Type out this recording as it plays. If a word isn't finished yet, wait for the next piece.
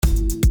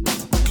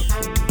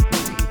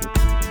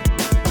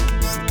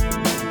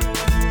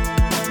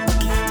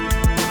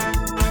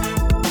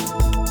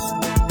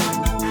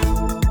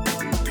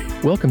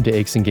Welcome to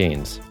Aches and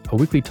Gains, a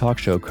weekly talk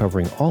show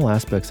covering all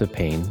aspects of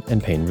pain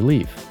and pain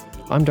relief.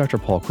 I'm Dr.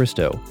 Paul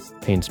Christo,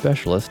 pain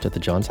specialist at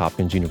the Johns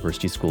Hopkins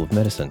University School of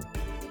Medicine.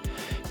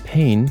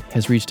 Pain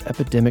has reached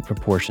epidemic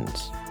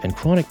proportions, and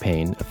chronic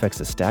pain affects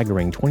a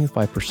staggering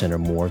 25% or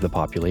more of the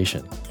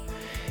population.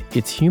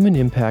 Its human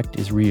impact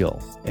is real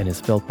and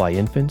is felt by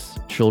infants,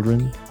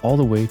 children, all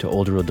the way to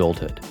older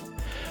adulthood.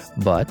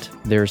 But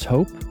there's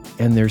hope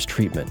and there's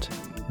treatment.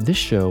 This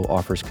show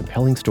offers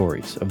compelling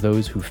stories of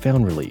those who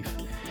found relief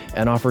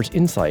and offers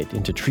insight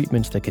into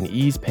treatments that can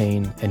ease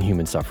pain and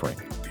human suffering.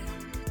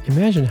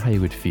 Imagine how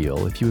you would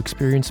feel if you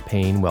experienced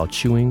pain while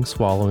chewing,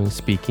 swallowing,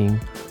 speaking,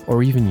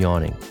 or even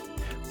yawning.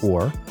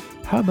 Or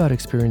how about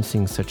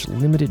experiencing such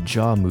limited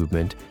jaw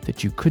movement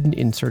that you couldn't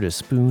insert a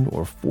spoon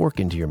or fork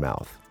into your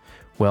mouth?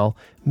 Well,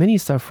 many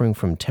suffering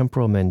from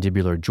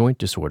temporomandibular joint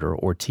disorder,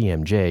 or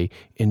TMJ,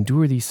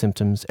 endure these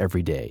symptoms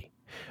every day.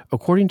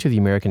 According to the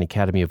American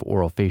Academy of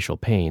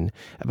Orofacial Pain,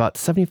 about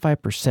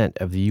 75%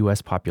 of the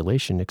U.S.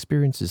 population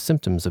experiences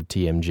symptoms of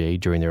TMJ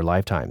during their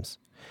lifetimes.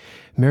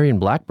 Marian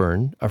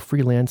Blackburn, a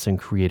freelance and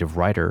creative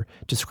writer,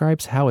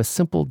 describes how a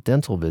simple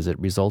dental visit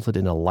resulted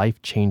in a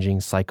life-changing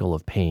cycle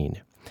of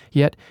pain.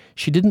 Yet,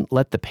 she didn't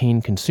let the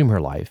pain consume her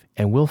life,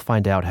 and we'll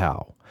find out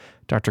how.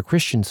 Dr.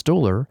 Christian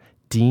Stoller,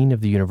 Dean of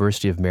the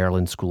University of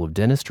Maryland School of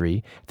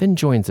Dentistry, then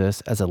joins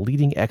us as a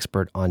leading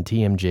expert on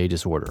TMJ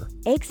disorder.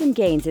 Aches and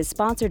Gains is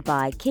sponsored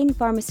by King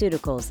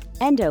Pharmaceuticals,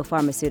 Endo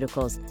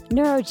Pharmaceuticals,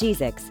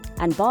 Neurogesics,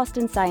 and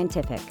Boston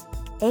Scientific.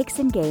 Aches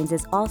and Gains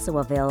is also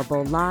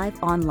available live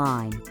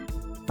online.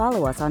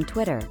 Follow us on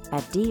Twitter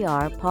at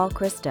Dr. Paul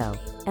Christo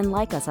and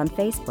like us on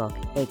Facebook,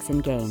 Aches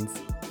and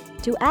Gains.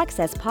 To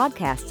access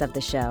podcasts of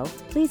the show,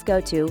 please go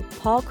to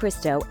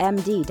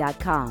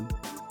paulchristomd.com.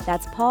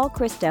 That's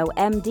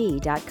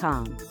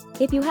paulchristomd.com.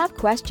 If you have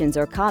questions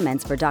or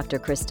comments for Dr.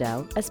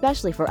 Christo,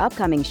 especially for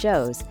upcoming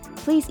shows,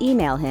 please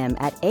email him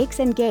at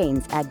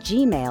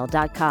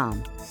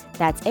achesandgains@gmail.com.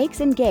 That's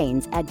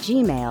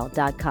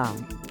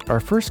achesandgains@gmail.com. Our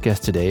first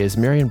guest today is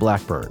Marian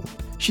Blackburn.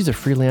 She's a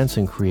freelance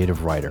and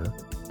creative writer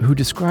who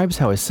describes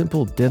how a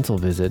simple dental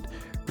visit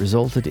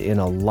resulted in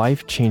a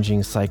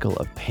life-changing cycle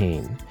of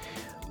pain.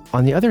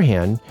 On the other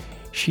hand,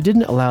 she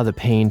didn't allow the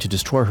pain to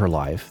destroy her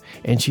life,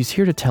 and she's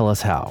here to tell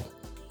us how.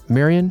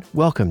 Marian,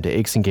 welcome to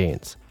Aches and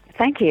Gains.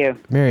 Thank you.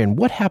 Marian,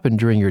 what happened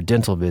during your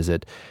dental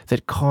visit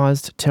that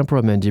caused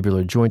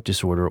temporomandibular joint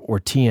disorder, or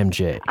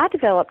TMJ? I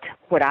developed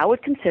what I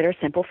would consider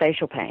simple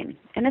facial pain,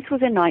 and this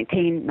was in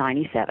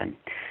 1997.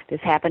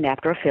 This happened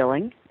after a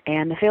filling,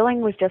 and the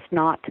filling was just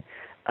not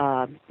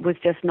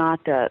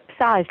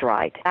sized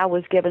right. I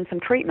was given some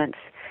treatments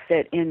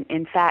that,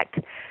 in fact,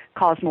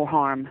 caused more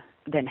harm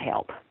than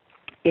help.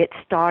 It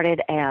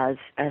started as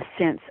a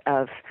sense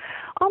of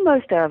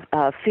almost a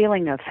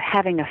feeling of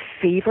having a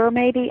fever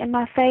maybe in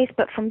my face,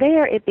 but from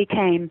there it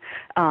became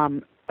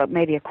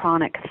maybe a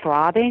chronic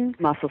throbbing,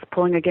 muscles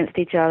pulling against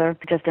each other,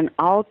 just an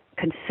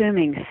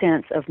all-consuming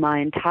sense of my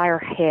entire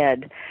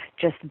head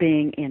just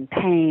being in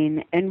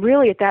pain. And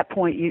really at that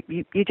point you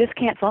just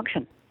can't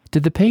function.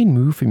 Did the pain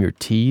move from your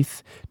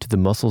teeth to the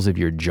muscles of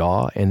your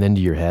jaw and then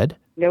to your head?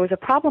 There was a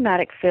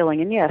problematic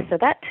filling, and yes, so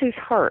that tooth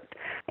hurt.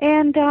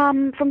 And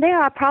from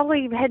there, I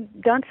probably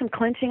had done some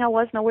clenching I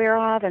wasn't aware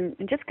of and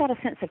just got a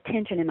sense of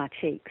tension in my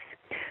cheeks.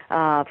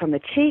 From the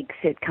cheeks,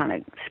 it kind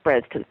of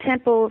spreads to the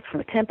temples. From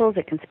the temples,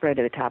 it can spread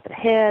to the top of the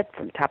head.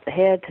 From the top of the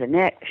head to the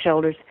neck,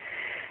 shoulders.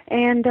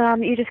 And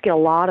you just get a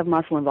lot of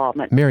muscle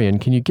involvement. Marian,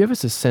 can you give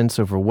us a sense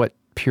over what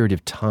period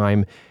of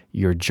time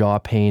your jaw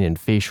pain and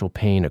facial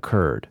pain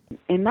occurred?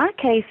 In my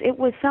case, it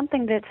was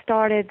something that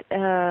started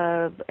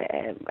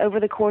over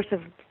the course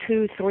of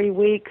 2-3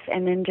 weeks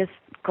and then just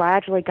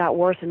gradually got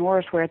worse and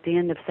worse, where at the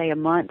end of, say, a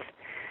month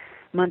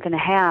and a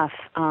half,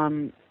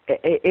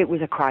 it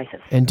was a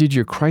crisis. And did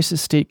your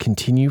crisis state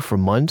continue for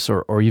months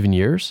or even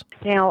years?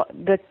 Now,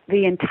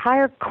 the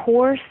entire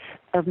course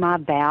of my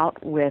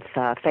bout with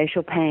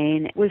facial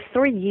pain was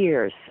 3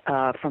 years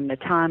from the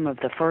time of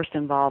the first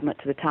involvement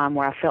to the time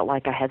where I felt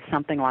like I had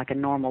something like a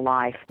normal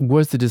life.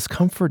 Was the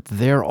discomfort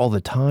there all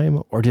the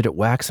time, or did it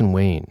wax and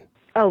wane?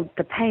 Oh,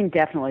 the pain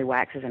definitely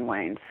waxes and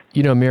wanes.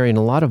 You know, Marian,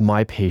 a lot of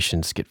my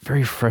patients get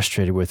very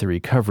frustrated with the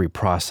recovery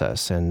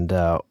process, and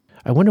I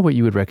wonder what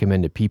you would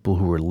recommend to people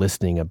who are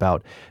listening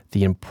about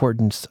the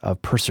importance of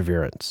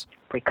perseverance.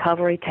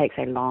 Recovery takes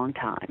a long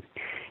time.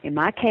 In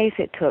my case,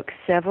 it took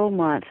several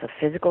months of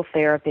physical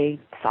therapy,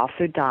 soft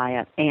food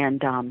diet,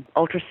 and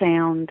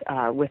ultrasound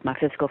with my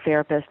physical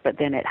therapist. But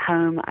then at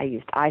home, I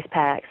used ice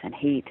packs and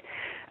heat.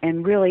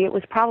 And really, it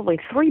was probably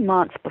 3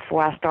 months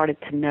before I started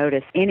to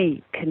notice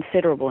any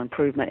considerable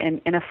improvement,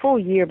 and a full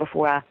year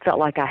before I felt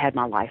like I had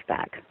my life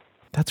back.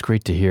 That's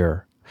great to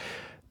hear.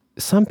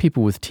 Some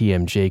people with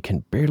TMJ can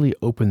barely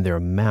open their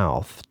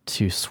mouth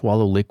to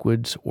swallow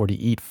liquids or to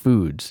eat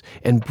foods,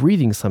 and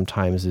breathing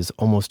sometimes is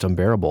almost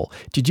unbearable.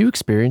 Did you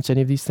experience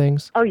any of these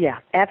things? Oh, yeah,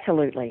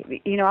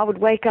 absolutely. You know, I would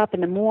wake up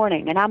in the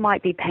morning and I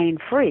might be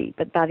pain-free,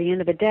 but by the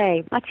end of the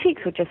day, my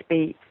cheeks would just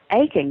be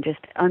aching just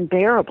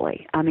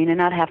unbearably. I mean,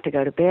 and I'd have to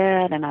go to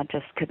bed, and I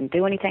just couldn't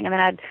do anything. And then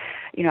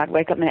I'd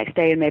wake up the next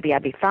day, and maybe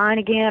I'd be fine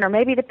again, or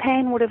maybe the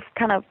pain would have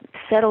kind of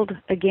settled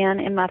again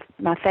in my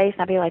face,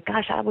 and I'd be like,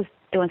 gosh, I was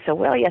doing so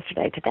well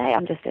yesterday. Today,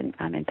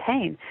 I'm in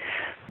pain.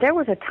 There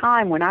was a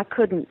time when I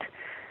couldn't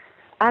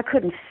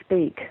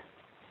speak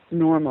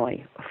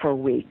normally for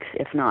weeks,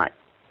 if not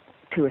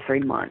 2 or 3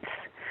 months.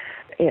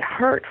 It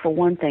hurt for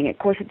one thing. Of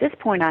course, at this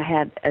point, I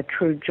had a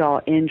true jaw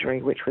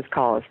injury, which was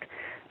caused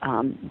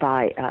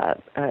by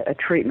a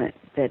treatment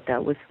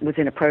that was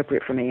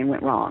inappropriate for me and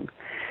went wrong.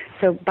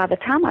 So by the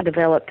time I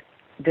developed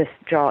this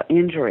jaw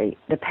injury,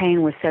 the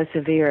pain was so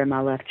severe in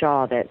my left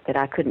jaw that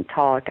I couldn't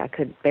talk, I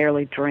could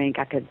barely drink,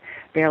 I could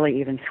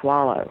barely even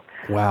swallow.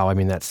 Wow, I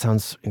mean, that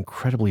sounds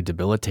incredibly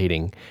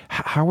debilitating.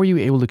 How were you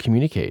able to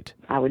communicate?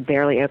 I would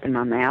barely open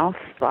my mouth.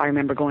 I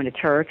remember going to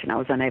church and I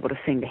was unable to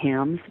sing the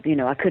hymns.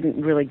 I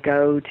couldn't really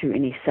go to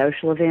any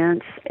social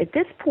events. At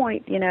this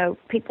point,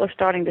 people are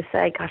starting to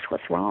say, gosh,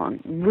 what's wrong?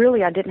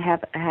 Really, I didn't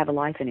have a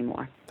life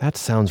anymore. That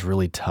sounds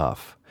really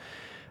tough.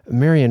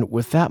 Marion,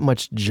 with that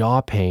much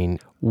jaw pain,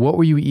 what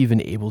were you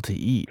even able to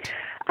eat?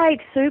 I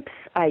ate soups,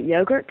 I ate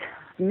yogurt,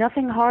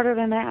 nothing harder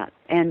than that.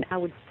 And I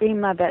would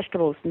steam my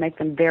vegetables to make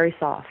them very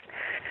soft.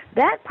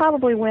 That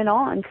probably went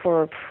on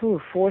for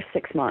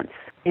 4-6 months.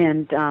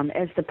 And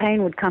as the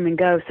pain would come and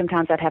go,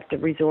 sometimes I'd have to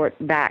resort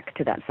back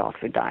to that soft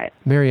food diet.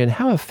 Marion,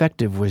 how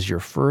effective was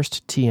your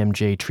first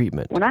TMJ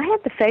treatment? When I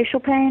had the facial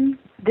pain,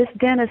 this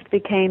dentist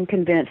became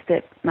convinced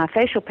that my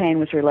facial pain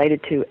was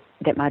related to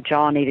that my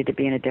jaw needed to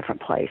be in a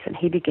different place. And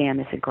he began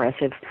this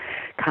aggressive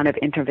kind of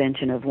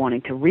intervention of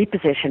wanting to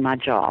reposition my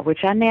jaw,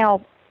 which I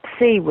now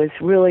see was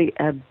really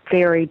a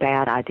very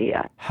bad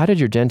idea. How did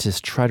your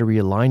dentist try to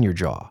realign your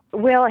jaw?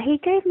 Well, he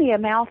gave me a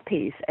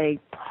mouthpiece, a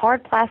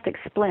hard plastic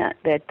splint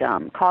that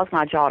caused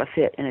my jaw to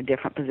fit in a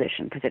different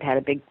position because it had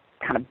a big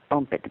kind of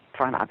bump at the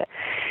front of it.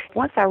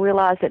 Once I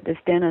realized that this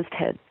dentist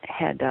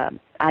had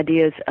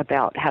ideas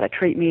about how to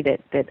treat me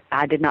that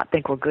I did not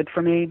think were good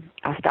for me,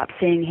 I stopped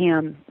seeing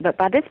him. But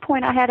by this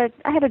point, I had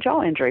a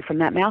jaw injury from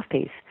that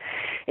mouthpiece.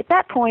 At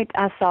that point,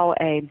 I saw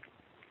a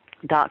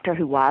doctor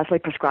who wisely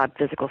prescribed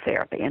physical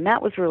therapy, and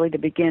that was really the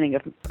beginning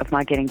of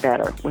my getting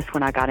better, was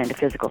when I got into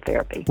physical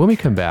therapy. When we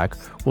come back,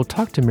 we'll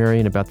talk to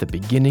Marion about the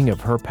beginning of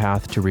her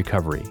path to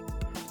recovery.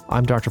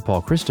 I'm Dr.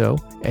 Paul Christo,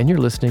 and you're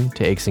listening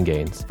to Aches and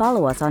Gains.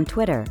 Follow us on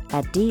Twitter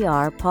at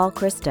Dr. Paul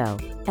Christo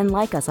and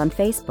like us on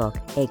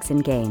Facebook, Aches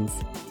and Gains.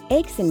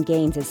 Aches and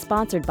Gains is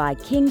sponsored by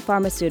King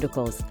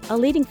Pharmaceuticals, a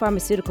leading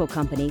pharmaceutical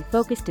company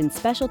focused in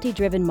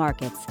specialty-driven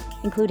markets,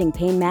 including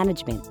pain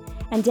management,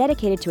 and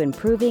dedicated to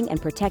improving and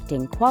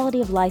protecting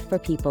quality of life for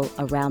people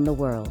around the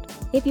world.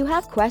 If you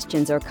have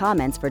questions or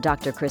comments for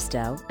Dr.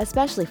 Christo,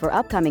 especially for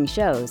upcoming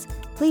shows,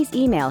 please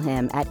email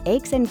him at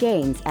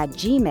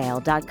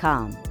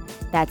achesandgains@gmail.com.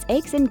 That's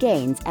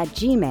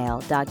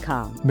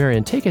achesandgains@gmail.com.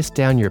 Marion, take us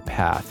down your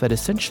path that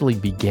essentially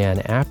began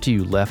after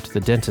you left the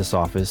dentist's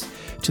office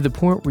to the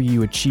point where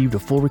you achieved a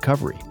full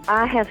recovery.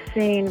 I have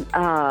seen,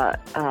 I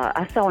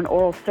saw an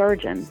oral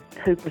surgeon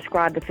who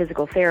prescribed the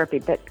physical therapy,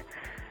 but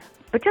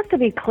just to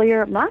be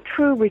clear, my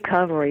true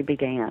recovery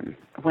began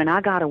when I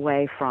got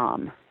away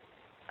from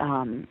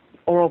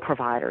oral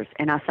providers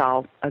and I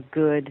saw a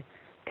good,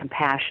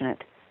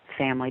 compassionate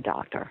family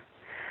doctor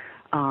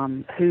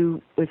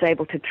who was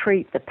able to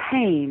treat the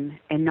pain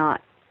and not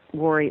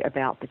worry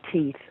about the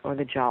teeth or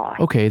the jaw.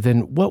 Okay,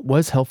 then what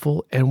was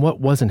helpful and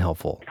what wasn't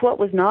helpful? What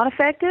was not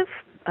effective?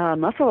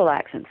 Muscle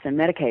relaxants and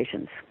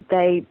medications.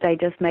 They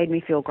just made me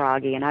feel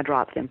groggy, and I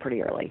dropped them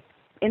pretty early.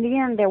 In the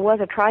end, there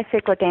was a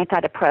tricyclic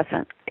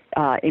antidepressant,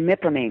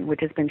 imipramine,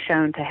 which has been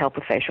shown to help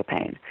with facial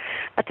pain.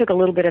 I took a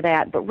little bit of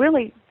that, but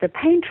really the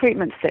pain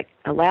treatments that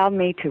allowed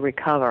me to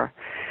recover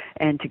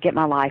and to get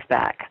my life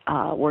back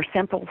were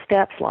simple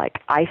steps like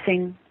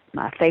icing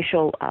my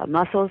facial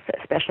muscles,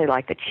 especially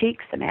like the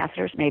cheeks, the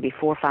masseters, maybe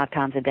 4 or 5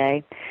 times a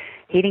day,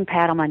 heating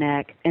pad on my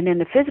neck, and then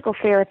the physical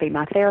therapy.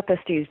 My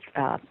therapist used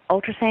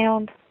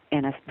ultrasound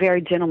and a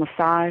very gentle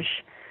massage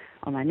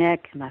on my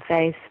neck and my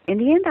face. In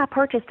the end, I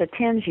purchased a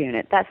TMJ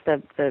unit. That's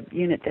the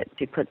unit that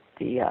you put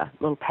the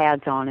little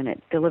pads on, and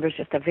it delivers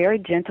just a very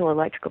gentle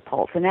electrical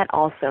pulse, and that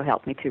also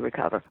helped me to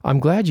recover. I'm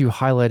glad you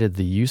highlighted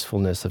the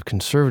usefulness of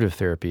conservative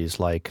therapies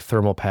like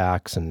thermal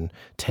packs and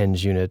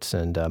TMJ units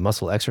and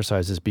muscle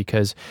exercises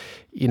because,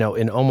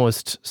 in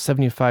almost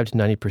 75 to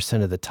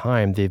 90% of the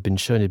time, they've been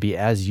shown to be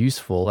as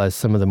useful as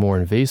some of the more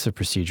invasive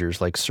procedures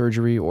like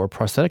surgery or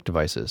prosthetic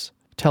devices.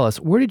 Tell us,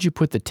 where did you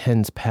put the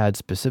TENS pads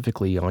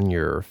specifically on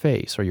your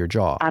face or your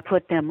jaw? I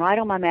put them right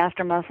on my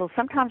master muscles,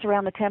 sometimes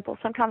around the temple,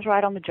 sometimes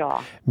right on the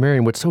jaw.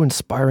 Marion, what's so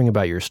inspiring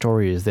about your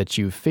story is that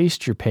you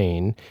faced your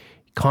pain,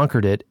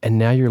 conquered it, and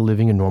now you're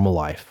living a normal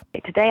life.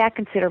 Today I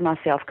consider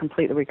myself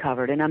completely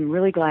recovered, and I'm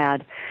really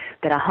glad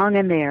that I hung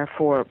in there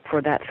for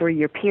that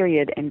 3-year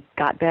period and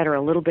got better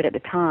a little bit at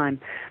a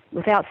time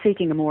without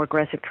seeking a more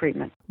aggressive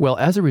treatment. Well,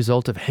 as a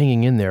result of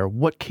hanging in there,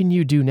 what can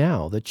you do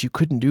now that you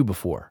couldn't do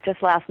before?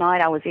 Just last night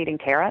I was eating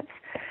carrots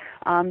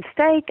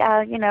Steak,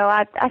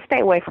 I stay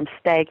away from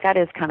steak. That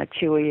is kind of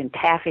chewy and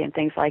taffy and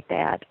things like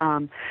that.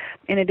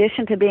 In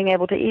addition to being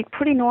able to eat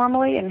pretty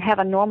normally and have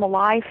a normal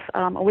life,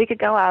 a week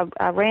ago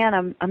I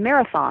ran a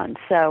marathon,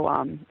 so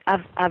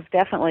I've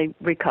definitely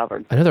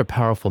recovered. Another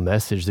powerful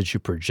message that you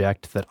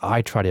project that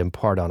I try to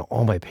impart on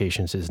all my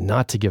patients is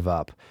not to give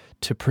up,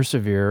 to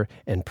persevere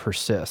and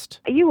persist.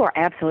 You are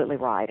absolutely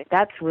right.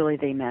 That's really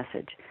the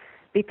message.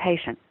 Be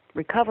patient.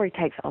 Recovery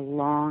takes a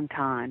long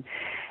time.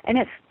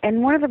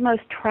 And one of the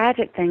most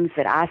tragic things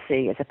that I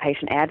see as a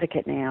patient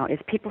advocate now is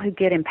people who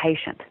get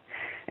impatient.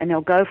 And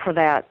they'll go for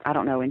that,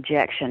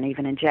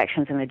 even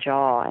injections in the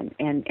jaw.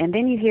 And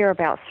then you hear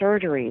about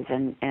surgeries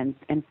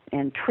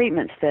and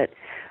treatments that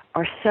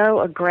are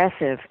so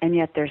aggressive, and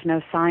yet there's no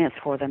science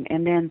for them.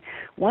 And then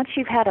once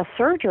you've had a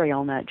surgery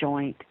on that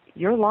joint,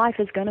 your life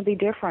is going to be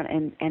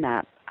different. And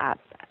I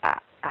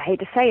hate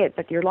to say it,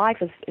 but your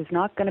life is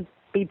not going to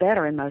be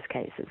better in most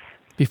cases.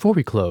 Before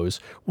we close,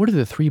 what are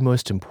the 3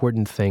 most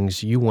important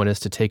things you want us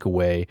to take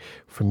away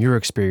from your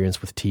experience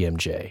with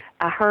TMJ?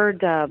 I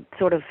heard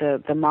sort of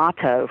the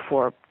motto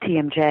for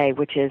TMJ,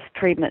 which is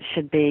treatment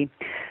should be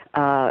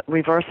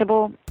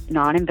reversible,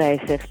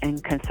 non-invasive,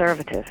 and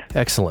conservative.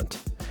 Excellent.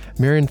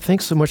 Marion,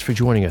 thanks so much for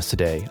joining us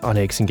today on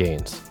Aches and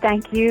Gains.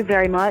 Thank you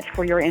very much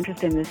for your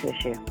interest in this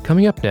issue.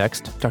 Coming up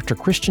next, Dr.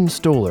 Christian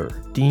Stoller,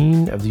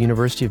 Dean of the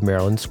University of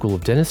Maryland School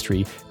of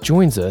Dentistry,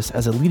 joins us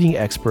as a leading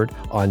expert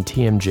on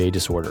TMJ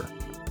disorder.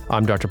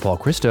 I'm Dr. Paul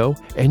Christo,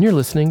 and you're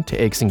listening to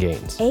Aches and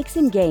Gains. Aches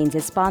and Gains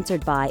is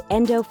sponsored by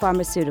Endo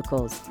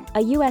Pharmaceuticals,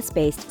 a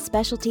U.S.-based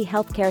specialty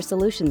healthcare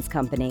solutions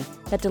company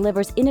that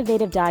delivers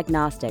innovative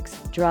diagnostics,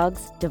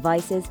 drugs,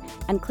 devices,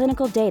 and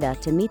clinical data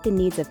to meet the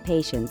needs of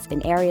patients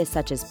in areas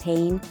such as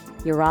pain,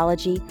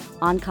 urology,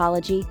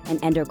 oncology, and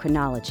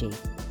endocrinology.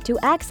 To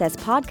access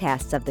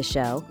podcasts of the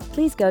show,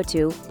 please go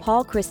to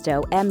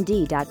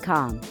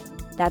paulchristomd.com.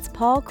 That's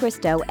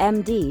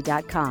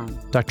paulchristomd.com.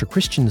 Dr.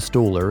 Christian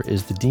Stoller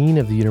is the Dean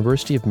of the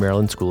University of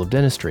Maryland School of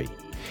Dentistry.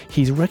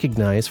 He's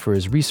recognized for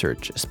his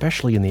research,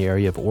 especially in the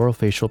area of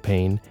orofacial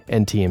pain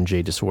and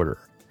TMJ disorder.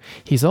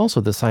 He's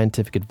also the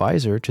scientific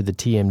advisor to the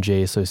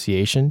TMJ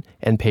Association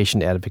and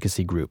Patient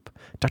Advocacy Group.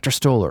 Dr.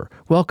 Stoller,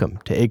 welcome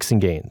to Aches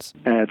and Gains.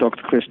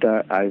 Dr.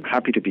 Christa, I'm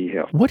happy to be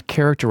here. What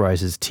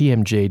characterizes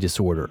TMJ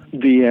disorder?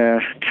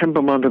 The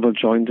temporomandibular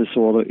joint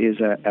disorder is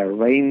a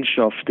range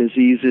of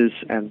diseases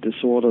and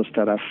disorders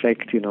that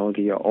affect, the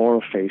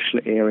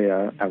orofacial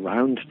area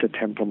around the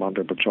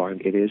temporomandibular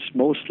joint. It is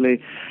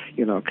mostly,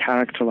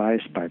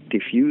 characterized by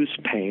diffuse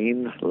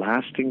pain,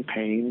 lasting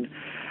pain,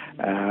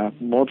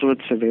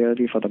 moderate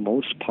severity for the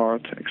most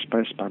part,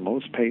 expressed by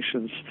most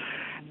patients.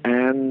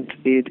 And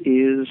it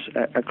is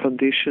a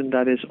condition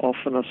that is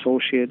often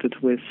associated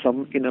with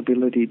some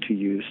inability to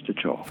use the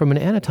jaw. From an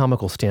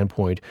anatomical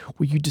standpoint,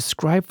 will you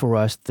describe for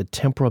us the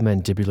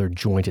temporomandibular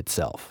joint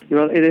itself?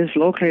 Well, it is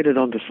located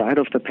on the side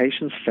of the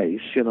patient's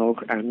face,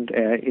 and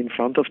in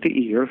front of the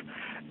ear.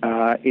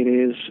 It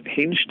is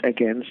hinged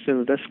against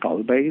the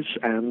skull base,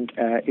 and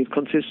it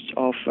consists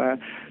of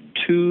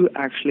 2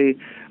 actually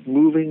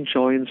moving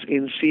joints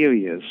in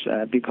series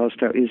because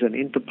there is an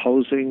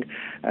interposing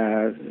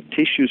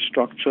tissue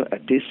structure, a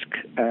disc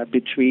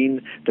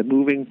between the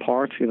moving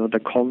part, the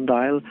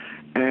condyle,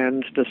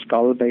 and the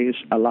skull base,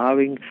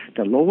 allowing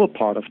the lower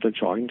part of the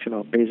joint,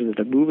 basically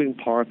the moving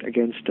part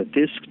against the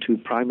disc to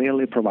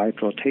primarily provide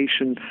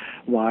rotation,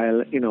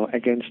 while,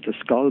 against the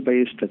skull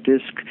base, the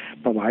disc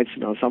provides,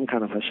 some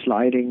kind of a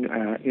sliding,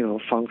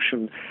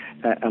 function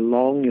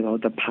along,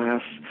 the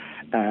path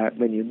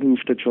when you move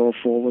the jaw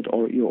forward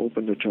or you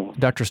open the jaw.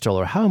 Dr.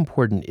 Stoller, how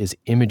important is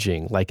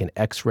imaging like an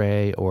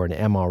X-ray or an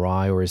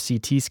MRI or a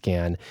CT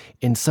scan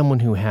in someone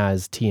who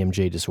has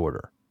TMJ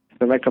disorder?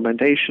 The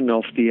recommendation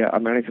of the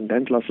American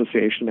Dental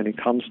Association when it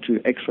comes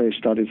to X-ray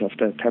studies of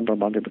the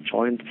temporomandibular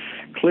joint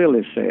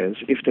clearly says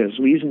if there's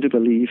reason to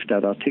believe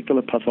that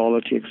articular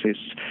pathology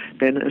exists,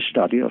 then a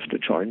study of the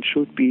joint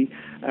should be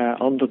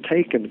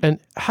undertaken. And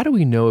how do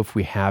we know if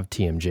we have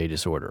TMJ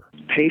disorder?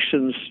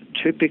 Patients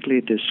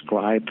typically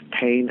describe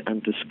pain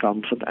and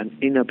discomfort and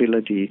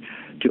inability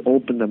to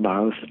open the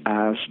mouth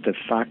as the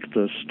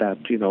factors that,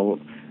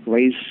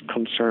 raise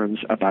concerns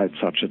about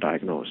such a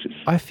diagnosis.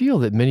 I feel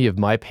that many of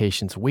my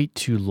patients wait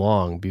too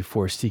long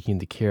before seeking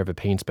the care of a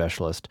pain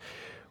specialist.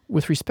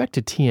 With respect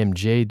to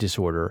TMJ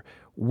disorder,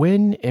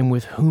 when and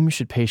with whom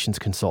should patients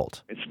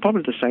consult? It's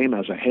probably the same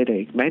as a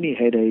headache. Many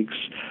headaches,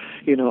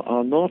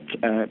 are not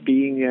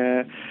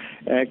being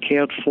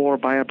cared for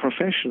by a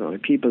professional.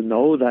 People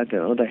know that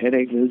the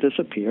headache will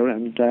disappear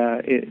and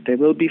they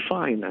will be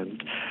fine.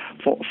 And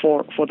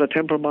for the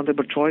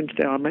temporomandibular joint,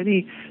 there are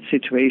many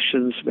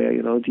situations where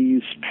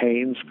these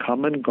pains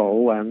come and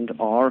go and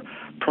are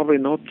probably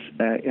not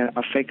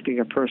affecting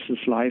a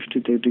person's life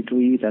to the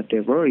degree that they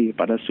worry.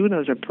 But as soon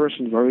as a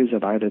person worries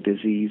about a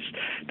disease,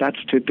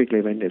 that's typically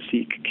when they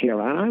seek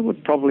care. And I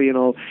would probably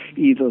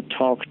either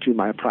talk to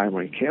my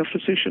primary care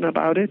physician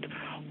about it,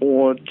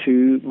 or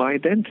to my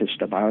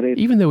dentist about it.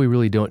 Even though we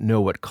really don't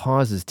know what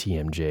causes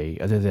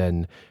TMJ, other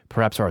than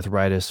perhaps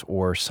arthritis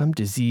or some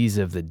disease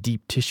of the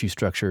deep tissue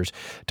structures,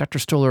 Dr.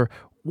 Stoller,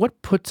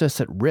 what puts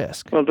us at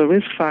risk? Well, the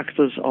risk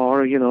factors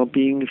are,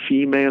 being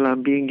female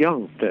and being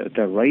young.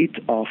 The rate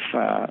of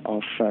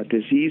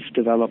disease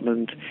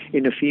development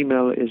in a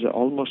female is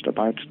almost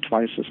about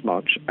twice as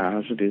much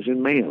as it is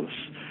in males.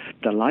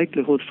 The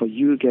likelihood for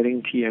you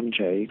getting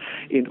TMJ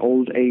in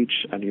old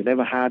age, and you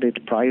never had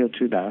it prior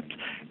to that,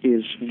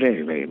 is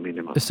very, very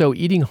minimal. So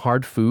eating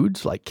hard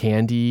foods like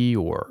candy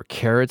or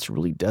carrots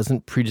really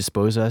doesn't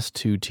predispose us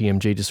to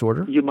TMJ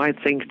disorder? You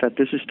might think that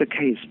this is the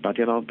case, but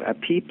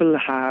people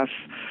have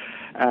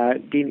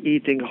been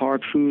eating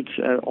hard foods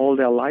all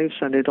their lives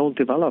and they don't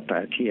develop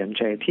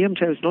TMJ.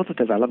 TMJ is not a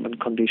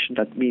development condition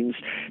that means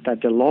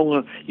that the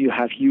longer you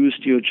have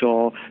used your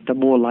jaw, the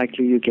more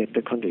likely you get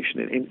the condition.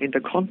 In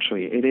the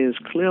contrary, it is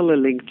clearly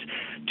linked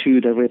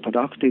to the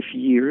reproductive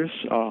years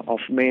of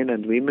men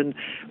and women,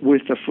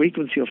 with the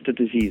frequency of the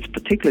disease,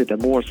 particularly the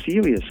more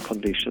serious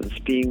conditions,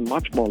 being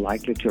much more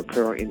likely to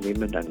occur in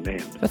women than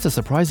men. That's a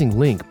surprising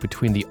link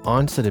between the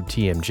onset of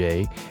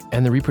TMJ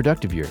and the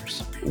reproductive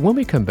years. When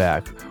we come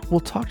back,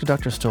 we'll talk to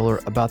Dr. Stoller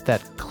about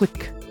that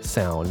click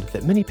sound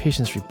that many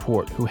patients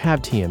report who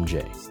have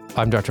TMJ.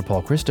 I'm Dr.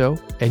 Paul Christo,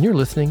 and you're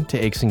listening to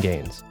Aches and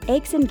Gains.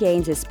 Aches and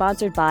Gains is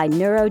sponsored by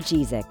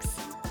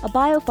Neurogesics, a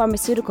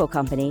biopharmaceutical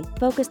company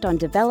focused on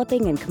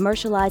developing and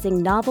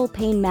commercializing novel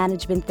pain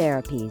management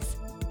therapies.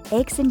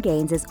 Aches and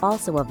Gains is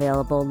also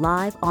available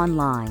live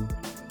online.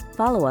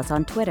 Follow us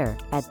on Twitter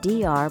at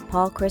Dr.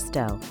 Paul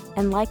Christo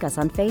and like us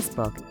on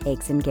Facebook,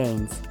 Aches and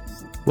Gains.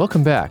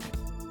 Welcome back.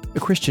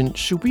 Christian,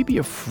 should we be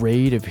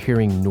afraid of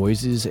hearing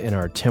noises in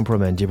our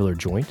temporomandibular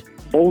joint?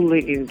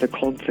 Only in the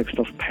context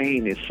of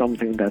pain is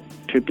something that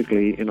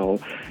typically,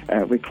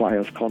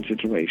 requires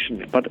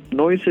consideration. But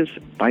noises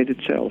by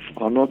itself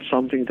are not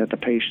something that the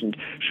patient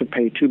should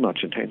pay too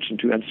much attention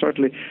to, and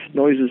certainly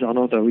noises are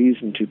not a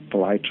reason to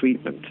provide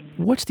treatment.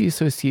 What's the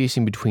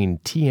association between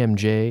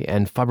TMJ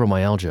and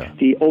fibromyalgia?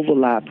 The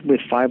overlap with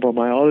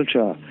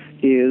fibromyalgia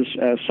is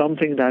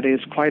something that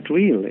is quite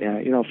real.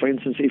 For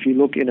instance, if you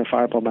look in a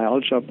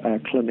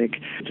fibromyalgia clinic,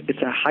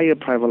 it's a higher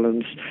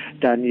prevalence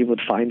than you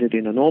would find it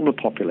in a normal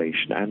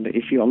population. And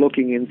if you are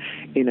looking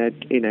in a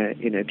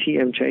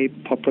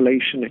TMJ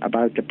population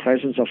about the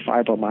presence of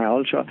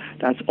fibromyalgia,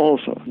 that's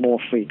also more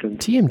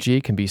frequent.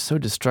 TMJ can be so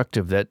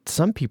destructive that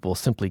some people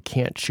simply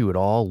can't chew at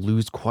all,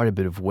 lose quite a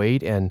bit of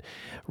weight, and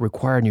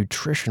require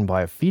nutrition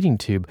by a feeding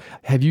tube.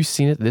 Have you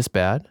seen it this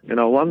bad?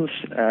 Once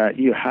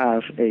you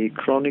have a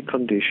chronic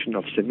condition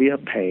of severe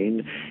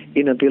pain,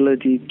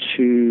 inability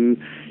to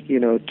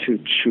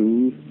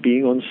chew,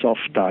 being on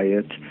soft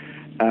diet,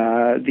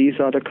 these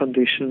are the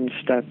conditions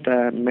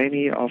that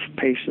many of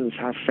patients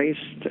have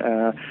faced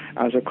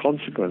as a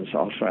consequence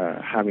of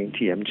having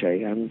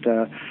TMJ. And,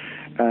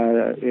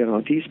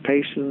 these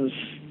patients,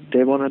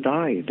 they want to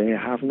die. They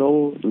have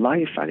no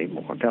life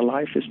anymore. Their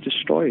life is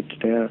destroyed.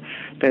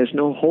 There's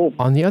no hope.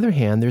 On the other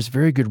hand, there's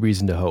very good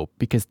reason to hope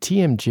because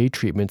TMJ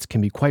treatments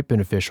can be quite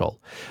beneficial.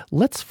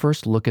 Let's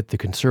first look at the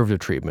conservative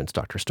treatments,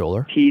 Dr.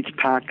 Stoller. Heat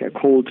pack, a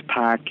cold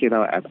pack,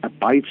 a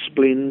bite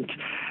splint,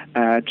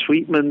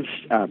 treatments,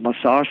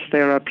 massage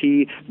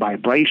therapy,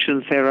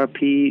 vibration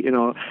therapy,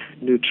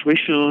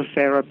 nutritional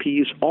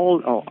therapies,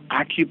 or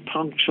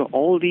acupuncture,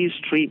 all these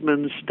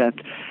treatments that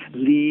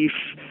leave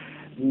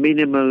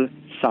minimal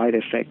side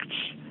effects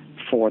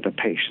for the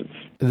patients.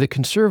 The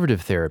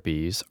conservative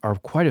therapies are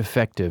quite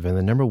effective and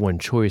the number one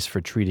choice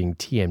for treating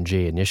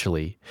TMJ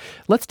initially.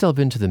 Let's delve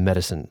into the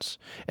medicines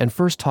and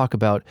first talk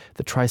about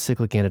the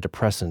tricyclic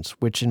antidepressants,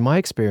 which in my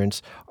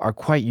experience are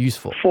quite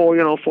useful.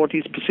 For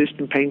these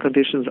persistent pain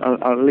conditions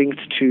are linked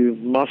to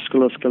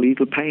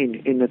musculoskeletal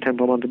pain in the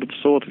temporomandibular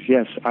disorder.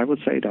 Yes, I would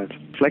say that.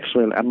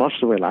 Flexeril, a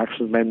muscle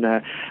relaxant,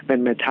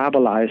 when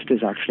metabolized,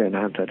 is actually an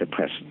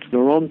antidepressant.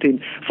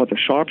 Neurontin, for the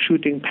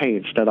sharp-shooting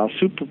pains that are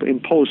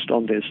superimposed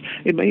on this,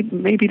 it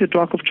may be the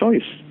drug of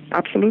choice.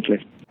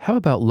 Absolutely. How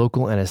about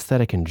local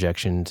anesthetic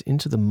injections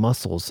into the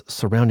muscles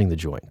surrounding the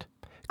joint?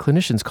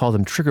 Clinicians call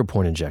them trigger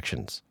point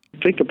injections.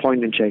 Trigger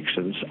point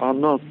injections are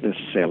not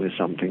necessarily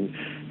something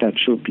that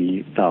should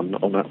be done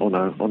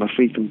on a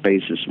frequent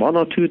basis. 1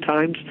 or 2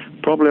 times,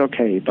 probably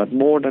okay, but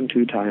more than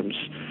 2 times,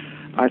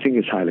 I think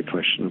it's highly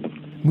questionable.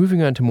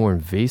 Moving on to more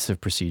invasive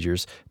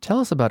procedures, tell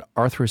us about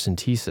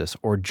arthrocentesis,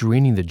 or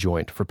draining the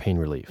joint for pain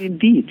relief.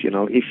 Indeed,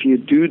 if you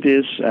do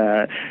this,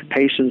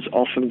 patients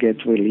often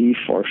get relief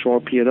for a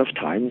short period of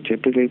time,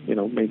 typically,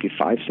 maybe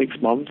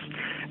 5-6 months,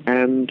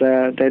 and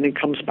then it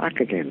comes back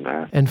again.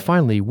 And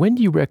finally, when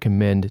do you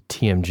recommend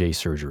TMJ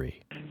surgery?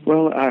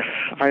 Well,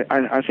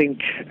 I think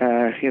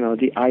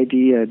the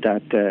idea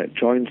that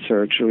joint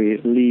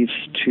surgery leads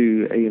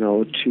to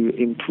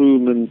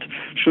improvement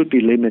should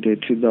be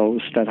limited to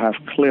those that have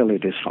clearly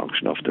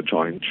dysfunction of the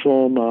joint.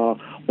 Trauma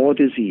or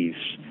disease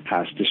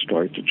has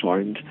destroyed the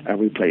joint. A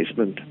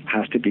replacement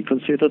has to be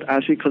considered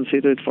as we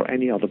consider it for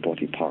any other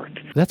body part.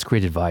 That's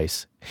great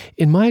advice.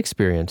 In my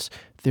experience,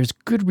 there's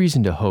good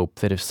reason to hope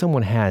that if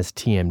someone has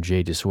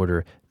TMJ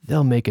disorder,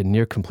 they'll make a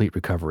near-complete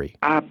recovery.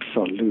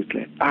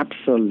 Absolutely. I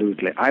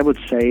would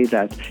say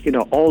that,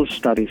 all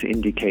studies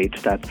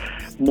indicate that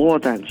more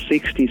than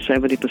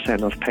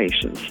 60-70% of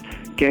patients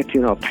get,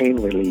 pain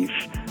relief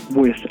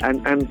with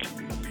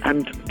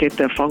and get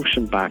their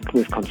function back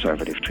with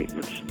conservative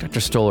treatments.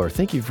 Dr. Stoller,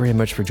 thank you very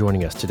much for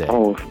joining us today.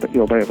 Oh,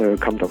 you're very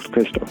welcome, Dr.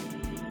 Christo.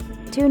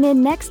 Tune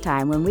in next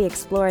time when we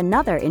explore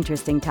another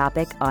interesting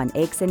topic on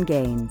Aches and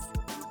Gains.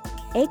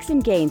 Aches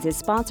and Gains is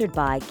sponsored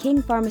by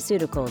King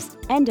Pharmaceuticals,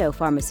 Endo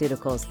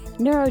Pharmaceuticals,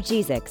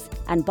 Neurogesics,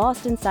 and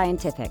Boston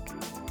Scientific.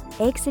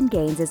 Aches and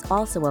Gains is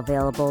also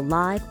available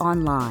live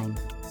online.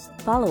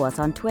 Follow us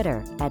on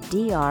Twitter at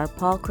Dr.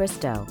 Paul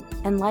Christo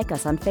and like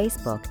us on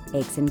Facebook,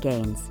 Aches and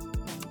Gains.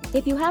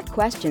 If you have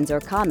questions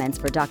or comments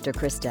for Dr.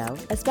 Christo,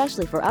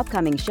 especially for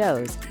upcoming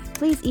shows,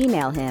 please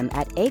email him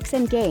at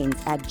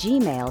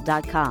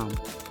achesandgains@gmail.com.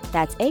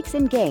 That's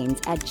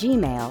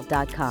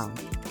achesandgains@gmail.com.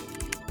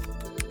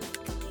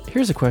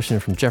 Here's a question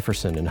from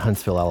Jefferson in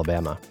Huntsville,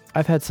 Alabama.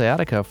 I've had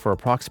sciatica for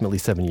approximately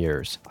 7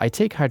 years. I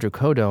take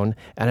hydrocodone,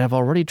 and I've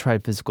already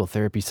tried physical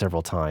therapy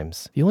several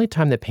times. The only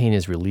time that pain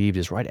is relieved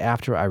is right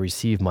after I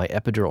receive my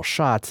epidural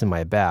shots in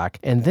my back,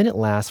 and then it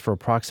lasts for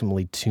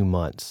approximately 2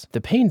 months.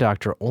 The pain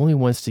doctor only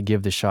wants to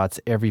give the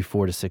shots every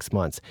 4 to 6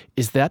 months.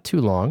 Is that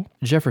too long?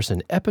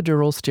 Jefferson,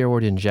 epidural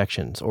steroid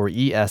injections, or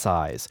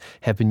ESIs,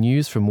 have been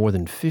used for more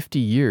than 50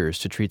 years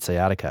to treat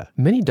sciatica.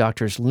 Many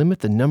doctors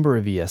limit the number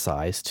of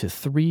ESIs to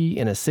 3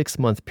 in a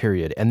 6-month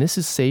period, and this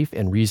is safe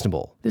and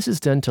reasonable. This is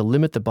done to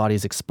limit the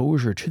body's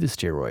exposure to the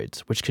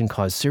steroids, which can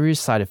cause serious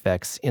side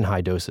effects in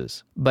high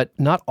doses. But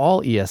not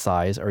all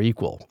ESIs are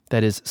equal.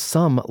 That is,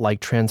 some,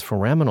 like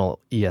transforaminal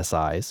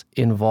ESIs,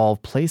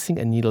 involve placing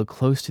a needle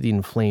close to the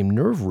inflamed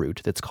nerve root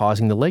that's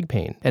causing the leg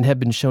pain, and have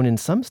been shown in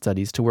some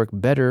studies to work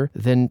better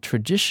than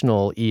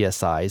traditional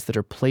ESIs that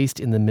are placed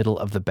in the middle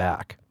of the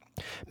back.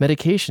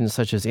 Medications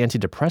such as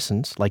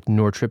antidepressants, like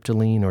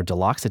nortriptyline or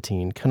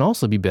duloxetine, can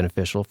also be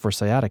beneficial for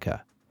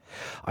sciatica.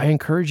 I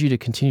encourage you to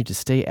continue to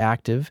stay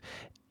active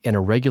in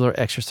a regular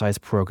exercise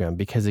program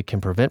because it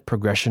can prevent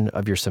progression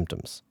of your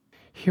symptoms.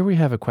 Here we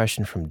have a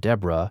question from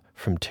Deborah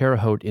from Terre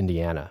Haute,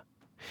 Indiana.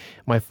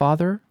 My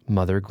father,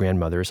 mother,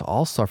 grandmothers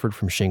all suffered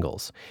from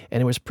shingles, and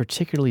it was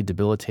particularly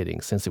debilitating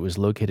since it was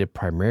located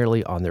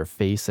primarily on their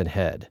face and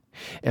head.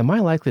 Am I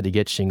likely to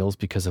get shingles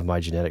because of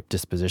my genetic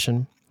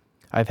disposition?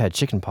 I've had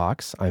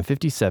chickenpox, I'm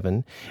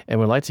 57, and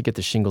would like to get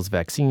the shingles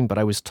vaccine, but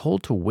I was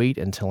told to wait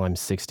until I'm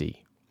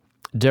 60.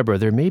 Deborah,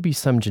 there may be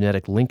some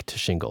genetic link to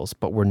shingles,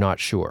 but we're not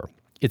sure.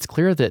 It's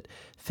clear that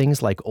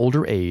things like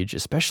older age,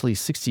 especially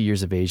 60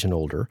 years of age and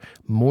older,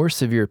 more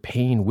severe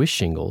pain with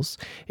shingles,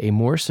 a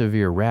more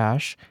severe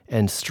rash,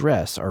 and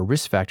stress are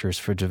risk factors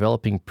for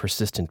developing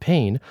persistent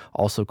pain,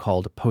 also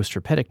called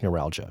postherpetic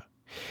neuralgia.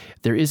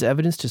 There is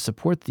evidence to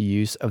support the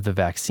use of the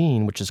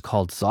vaccine, which is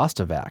called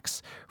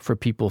Zostavax, for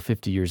people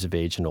 50 years of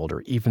age and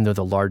older, even though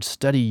the large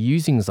study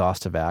using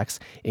Zostavax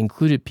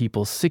included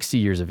people 60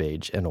 years of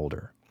age and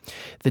older.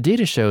 The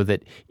data show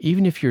that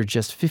even if you're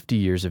just 50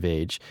 years of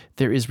age,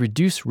 there is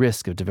reduced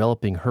risk of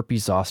developing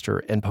herpes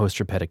zoster and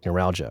postherpetic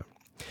neuralgia.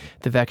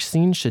 The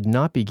vaccine should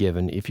not be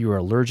given if you are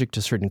allergic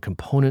to certain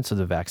components of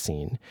the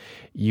vaccine,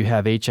 you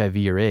have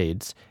HIV or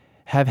AIDS,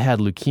 have had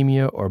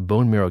leukemia or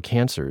bone marrow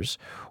cancers,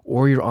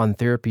 or you're on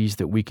therapies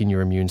that weaken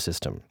your immune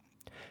system.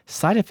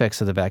 Side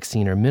effects of the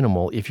vaccine are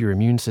minimal if your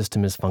immune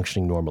system is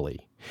functioning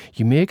normally.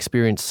 You may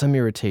experience some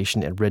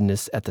irritation and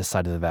redness at the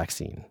site of the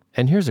vaccine.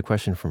 And here's a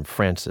question from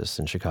Francis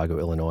in Chicago,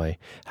 Illinois.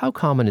 How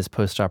common is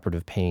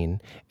postoperative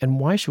pain, and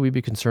why should we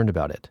be concerned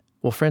about it?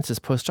 Well, Francis,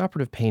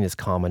 postoperative pain is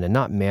common and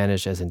not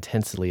managed as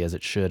intensely as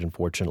it should,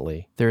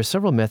 unfortunately. There are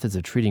several methods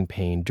of treating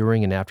pain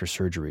during and after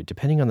surgery,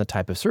 depending on the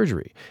type of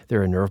surgery. There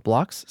are nerve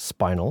blocks,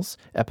 spinals,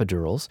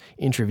 epidurals,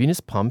 intravenous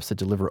pumps that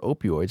deliver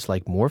opioids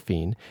like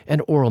morphine,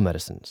 and oral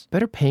medicines.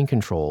 Better pain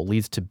control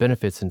leads to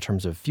benefits in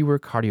terms of fewer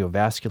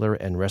cardiovascular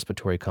and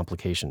respiratory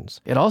complications.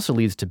 It also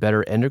leads to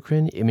better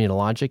endocrine,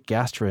 immunologic,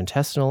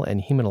 gastrointestinal,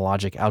 and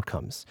hematologic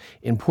outcomes.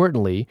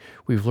 Importantly,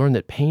 we've learned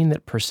that pain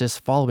that persists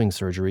following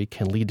surgery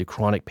can lead to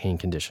chronic pain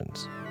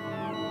conditions.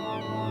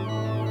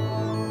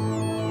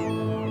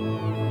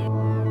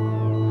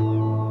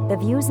 The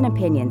views and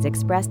opinions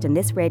expressed in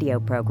this radio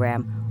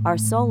program are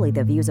solely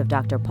the views of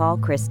Dr. Paul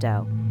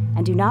Christo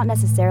and do not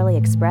necessarily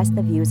express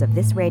the views of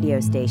this radio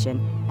station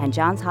and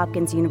Johns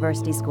Hopkins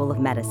University School of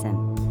Medicine,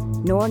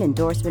 nor an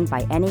endorsement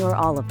by any or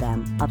all of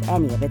them of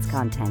any of its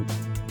content.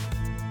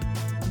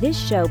 This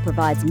show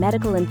provides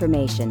medical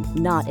information,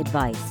 not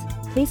advice.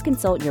 Please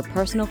consult your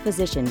personal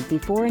physician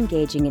before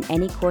engaging in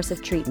any course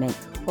of treatment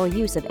or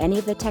use of any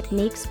of the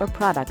techniques or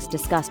products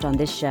discussed on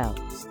this show.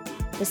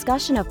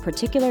 Discussion of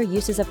particular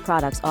uses of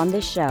products on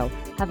this show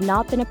have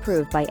not been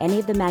approved by any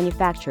of the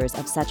manufacturers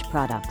of such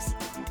products.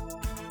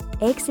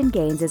 Aches and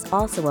Gains is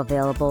also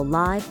available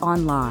live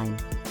online.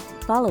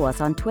 Follow us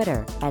on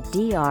Twitter at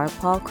Dr.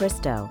 Paul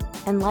Christo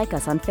and like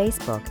us on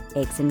Facebook,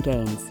 Aches and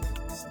Gains.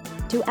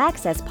 To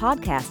access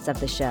podcasts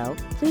of the show,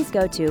 please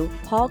go to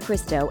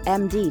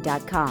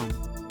paulchristomd.com.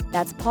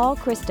 That's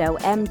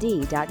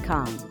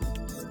paulchristomd.com.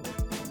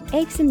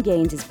 Aches and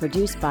Gains is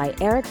produced by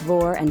Eric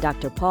Vore and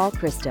Dr. Paul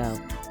Christo.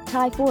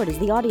 Ty Ford is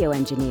the audio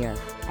engineer,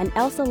 and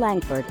Elsa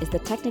Langford is the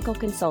technical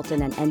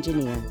consultant and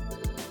engineer.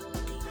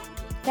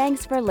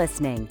 Thanks for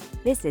listening.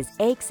 This is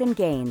Aches and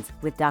Gains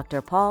with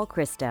Dr. Paul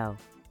Christo.